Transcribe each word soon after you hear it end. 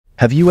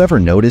Have you ever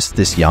noticed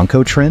this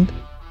Yonko trend?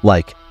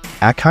 Like,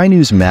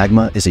 Akainu's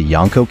Magma is a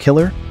Yonko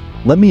killer?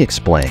 Let me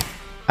explain.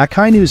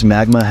 Akainu's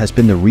Magma has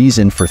been the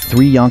reason for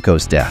 3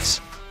 Yonko's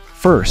deaths.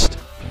 First,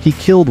 he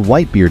killed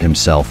Whitebeard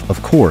himself, of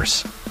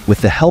course,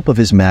 with the help of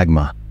his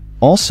Magma.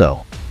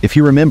 Also, if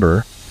you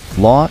remember,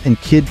 Law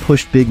and Kid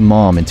pushed Big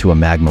Mom into a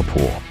magma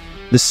pool.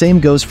 The same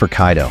goes for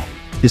Kaido.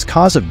 His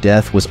cause of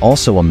death was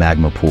also a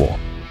magma pool.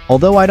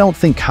 Although I don't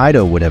think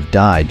Kaido would have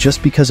died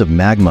just because of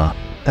magma,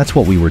 that's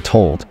what we were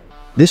told.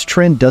 This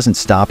trend doesn't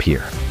stop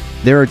here.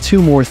 There are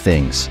 2 more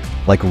things,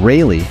 like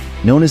Rayleigh,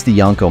 known as the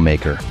Yonko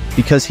Maker,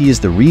 because he is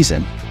the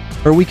reason,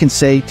 or we can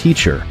say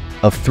teacher,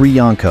 of 3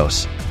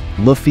 Yonkos,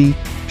 Luffy,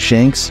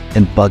 Shanks,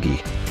 and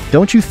Buggy.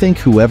 Don't you think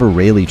whoever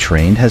Rayleigh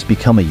trained has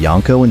become a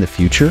Yonko in the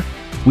future?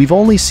 We've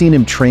only seen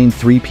him train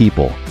 3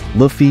 people,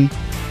 Luffy,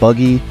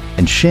 Buggy,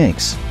 and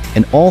Shanks,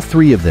 and all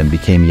 3 of them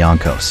became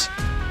Yonkos.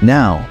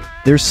 Now,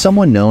 there's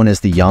someone known as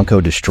the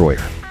Yonko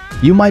Destroyer.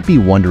 You might be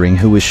wondering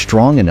who is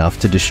strong enough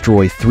to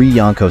destroy 3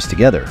 Yonkos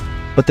together,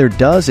 but there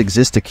does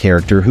exist a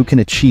character who can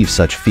achieve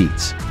such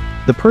feats.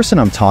 The person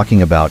I'm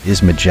talking about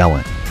is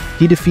Magellan.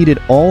 He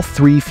defeated all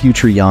 3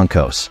 future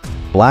Yonkos,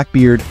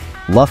 Blackbeard,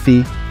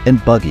 Luffy,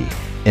 and Buggy,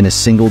 in a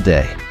single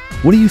day.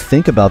 What do you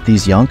think about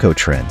these Yonko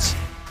trends?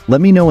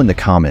 Let me know in the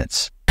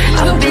comments.